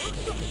fuck.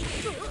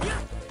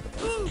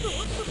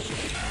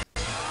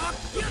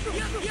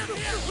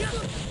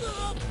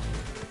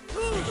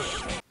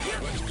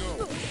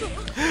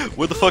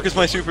 What the fuck is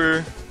my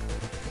super?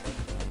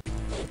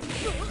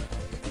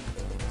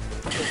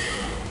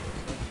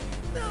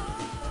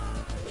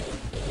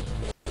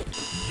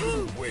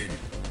 Win.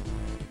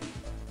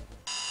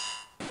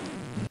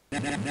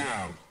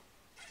 Now,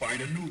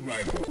 find a new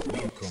rival.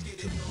 Welcome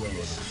to the world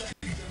of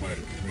Street Fighter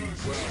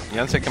 3.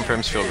 Yun's hit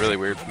confirms feel really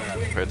weird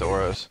compared to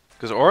Oro's.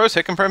 Because Oro's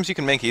hit confirms you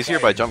can make easier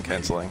by jump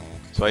canceling.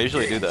 So I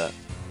usually do that.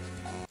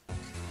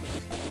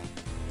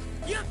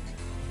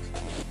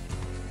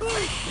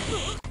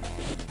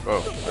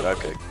 Oh, a dive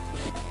kick.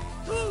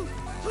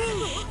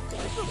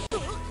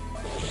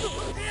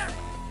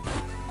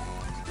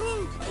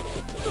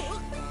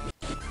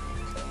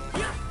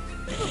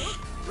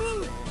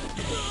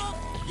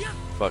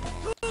 Fuck.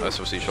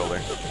 SOC shoulder.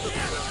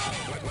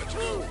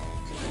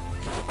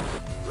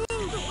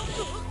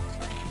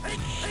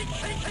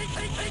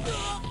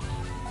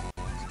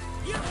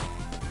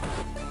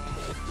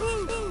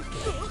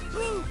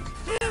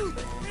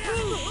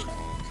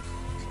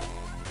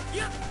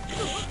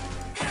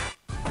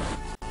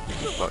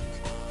 Fuck.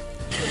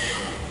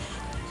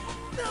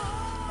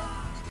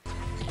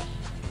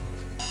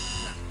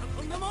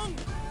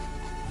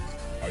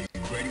 Are you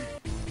ready?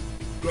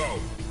 Go.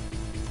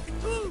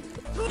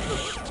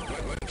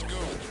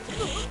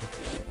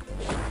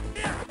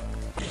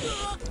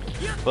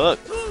 Fuck.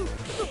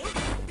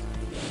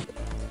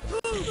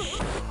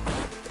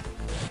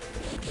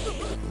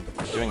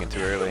 Doing it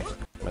too early.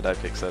 My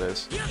dive kicks, that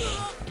is. I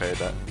parried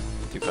that.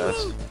 Too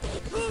fast.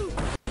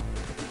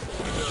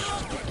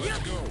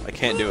 I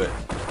can't do it.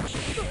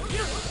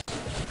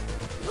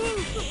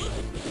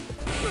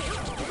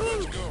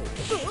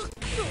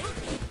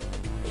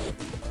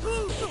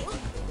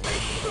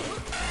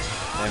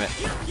 Damn it.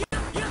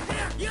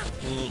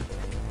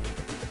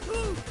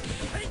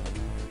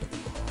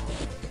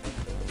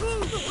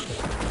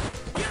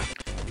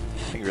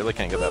 You really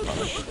can't get that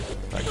punish.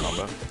 That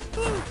combo.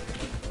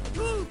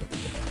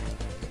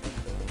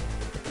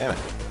 Damn it.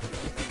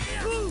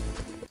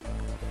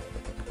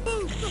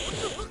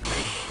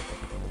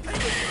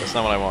 That's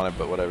not what I wanted,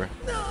 but whatever.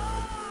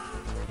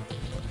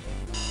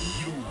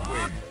 You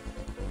win.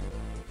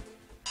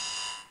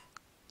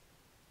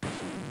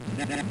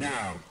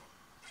 Now,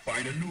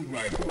 find a new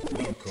rival.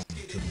 Welcome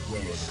to the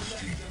world of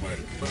Street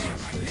Fighter 3.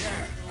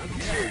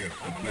 Prepare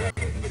for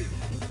battle.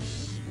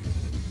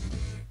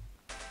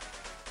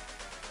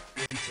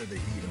 Into the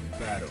heat of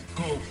battle.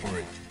 Go for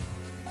it.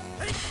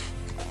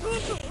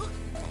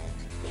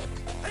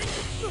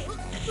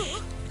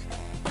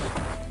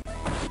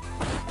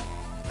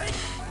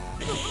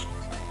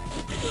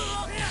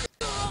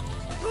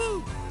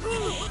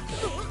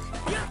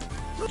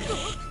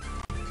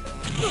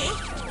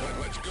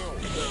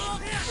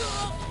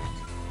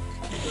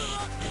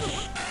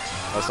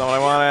 That's not what I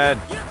wanted.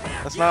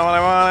 That's not what I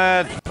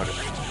wanted. Okay.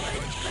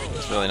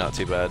 It's really not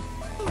too bad.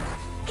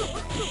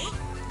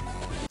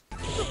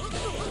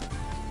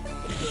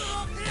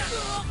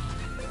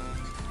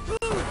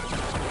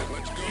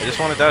 I just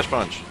want a dash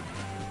punch.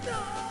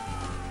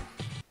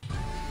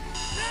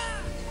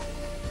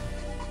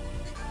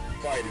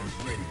 Fighters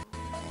ready.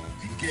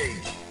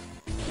 Engage.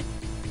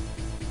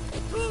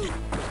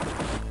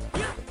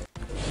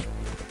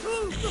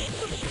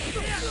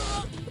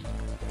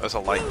 That's a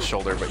light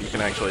shoulder, but you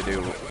can actually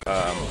do,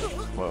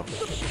 whoa.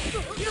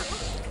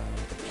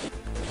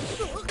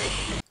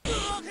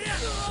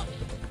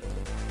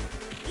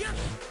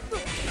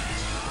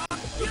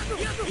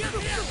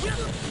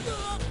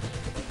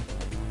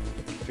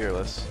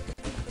 Fearless.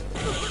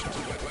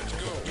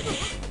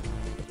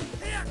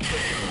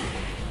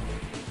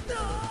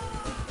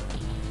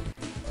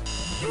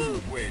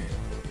 You win.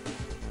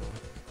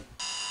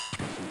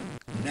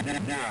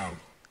 Now,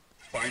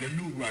 find a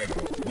new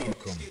rival.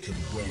 Welcome to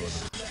the world of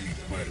Street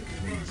Fighter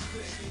 3.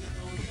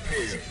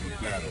 Prepare for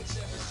battle.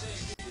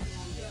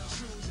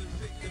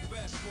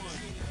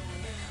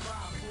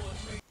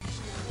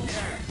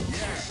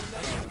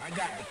 Yeah, I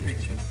got the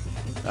picture.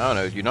 I don't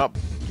know, you're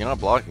not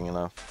blocking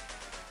enough.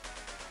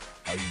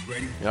 Are you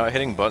ready? You're not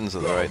hitting buttons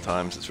at the right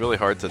times. It's really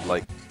hard to,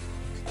 like,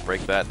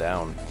 break that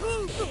down.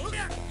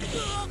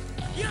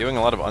 You're doing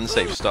a lot of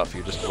unsafe stuff.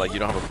 You just like you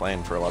don't have a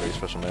plan for a lot of these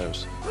special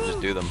moves. You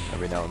just do them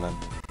every now and then.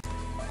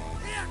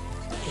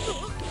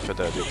 Tried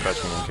to do a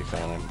crouch medium kick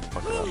down and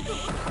fuck it up.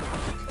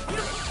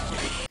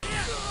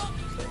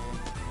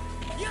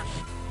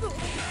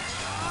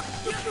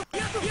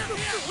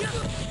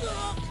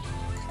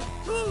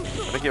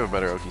 I think you have a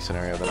better Oki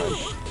scenario than I'm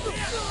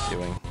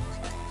doing.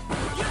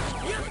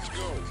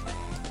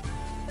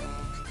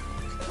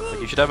 Like,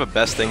 you should have a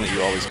best thing that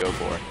you always go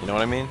for. You know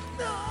what I mean?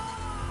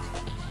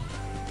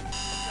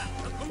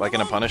 Like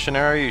in a punish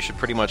scenario, you should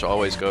pretty much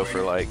always go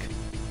for like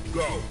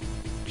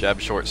jab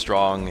short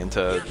strong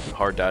into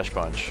hard dash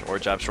punch, or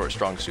jab short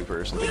strong super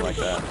or something like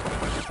that.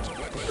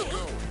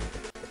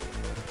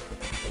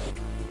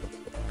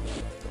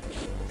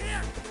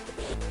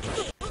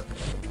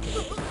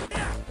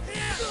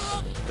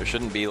 There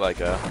shouldn't be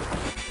like a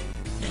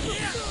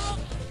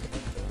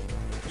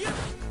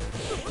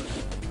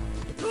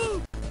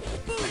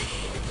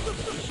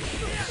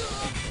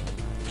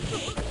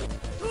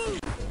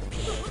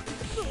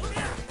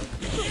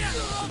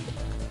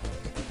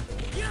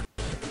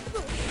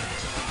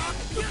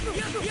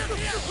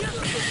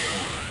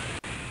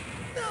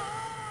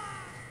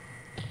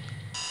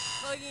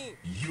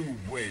You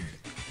win.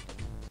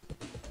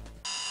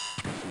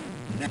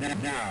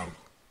 Now,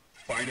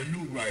 find a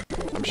new rival.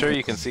 I'm sure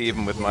you can see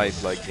even with my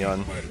like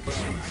yun.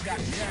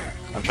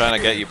 I'm trying to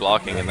get you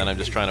blocking and then I'm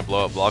just trying to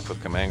blow up block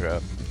with command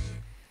grab.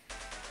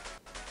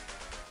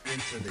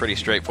 Pretty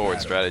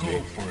straightforward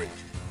strategy.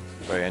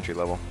 Very entry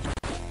level.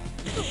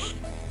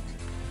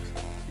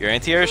 Your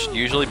anti-air should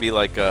usually be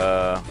like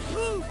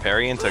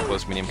parry into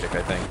close medium kick,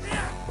 I think.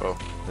 Whoa,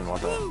 didn't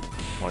want that.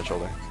 One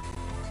shoulder.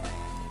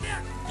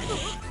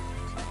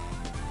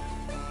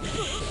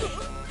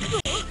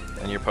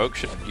 And your poke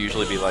should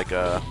usually be like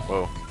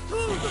whoa.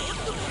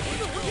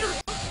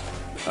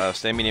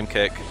 Stand medium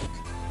kick,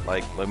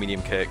 like low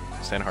medium kick,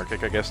 stand hard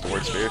kick, I guess,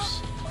 towards fierce.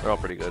 They're all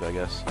pretty good, I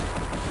guess.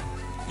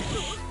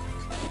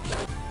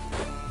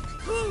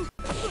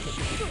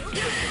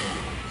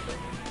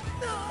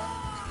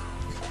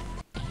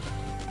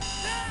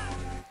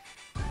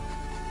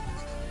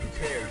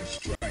 Prepare to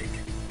strike.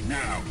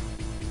 Now.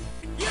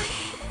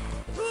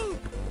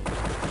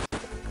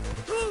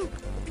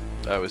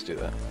 I always do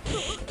that.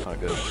 Not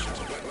good.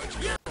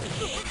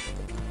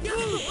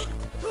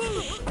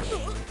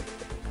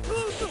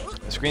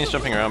 The screen's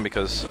jumping around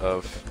because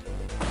of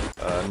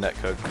a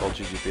netcode called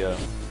GGPO.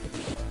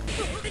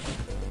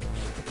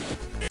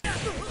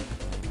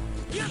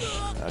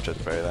 I tried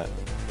to parry that.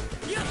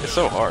 It's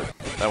so hard.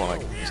 That one,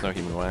 like, there's no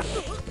human way. I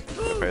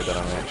parried that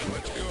on reaction.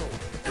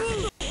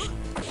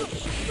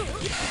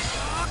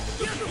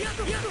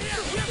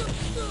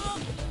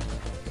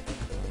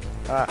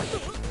 Ah.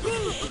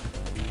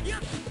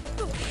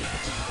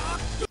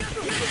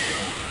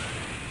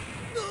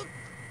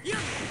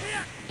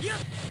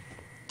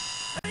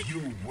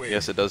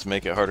 Yes, it does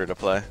make it harder to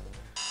play.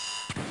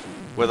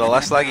 With a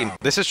less laggy,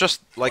 this is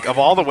just, like, of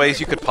all the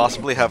ways you could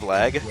possibly have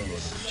lag,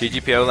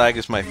 GGPO lag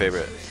is my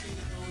favorite.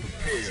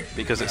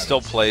 Because it still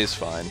plays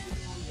fine.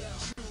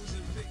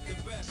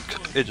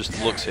 It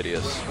just looks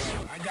hideous.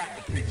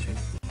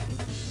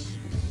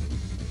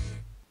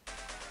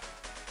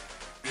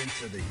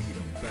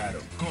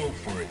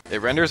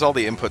 It renders all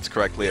the inputs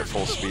correctly at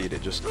full speed.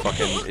 It just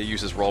fucking, it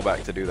uses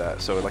rollback to do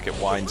that. So like it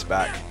winds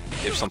back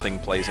if something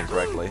plays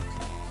incorrectly.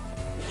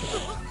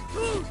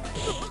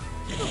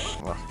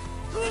 Well,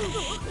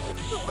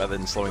 rather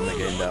than slowing the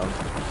game down.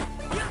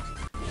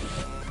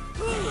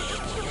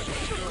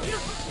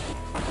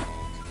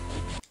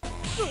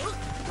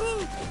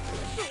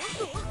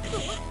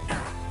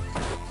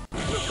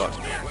 Fuck.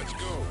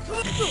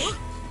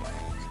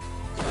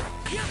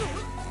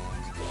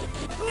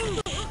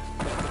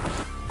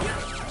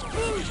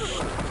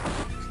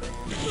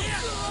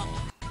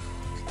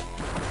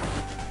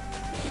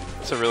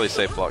 It's a really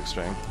safe block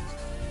string.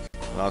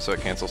 And also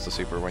it cancels the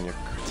super when you're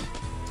crit,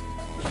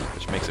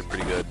 which makes it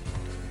pretty good.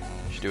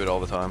 You should do it all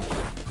the time.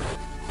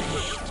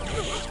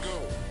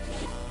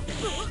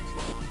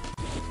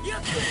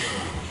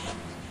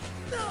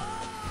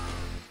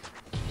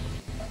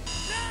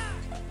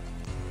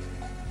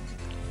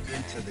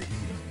 Into the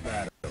heat of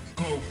battle.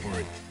 Go for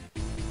it.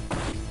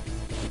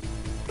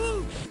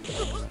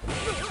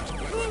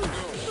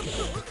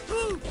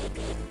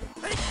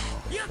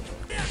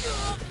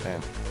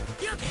 Man.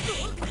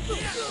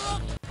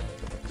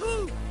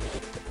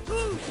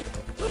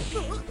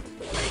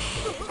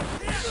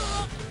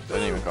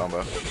 Didn't even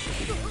combo.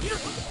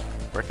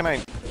 Where can I...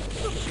 Did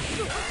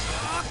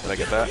I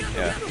get that?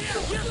 Yeah.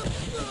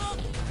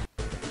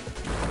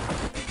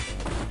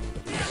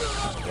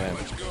 Damn.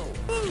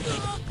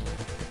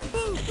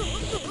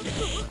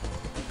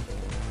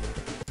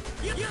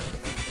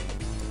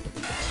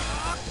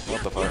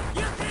 What the fuck?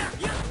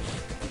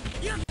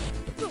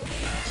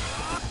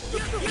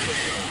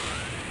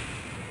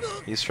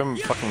 He's from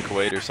fucking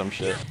Kuwait or some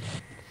shit.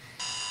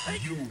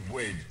 You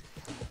win.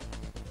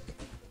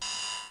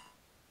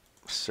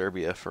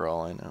 Serbia for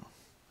all I know.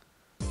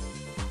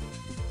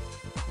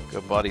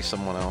 Go body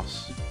someone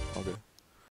else. Okay.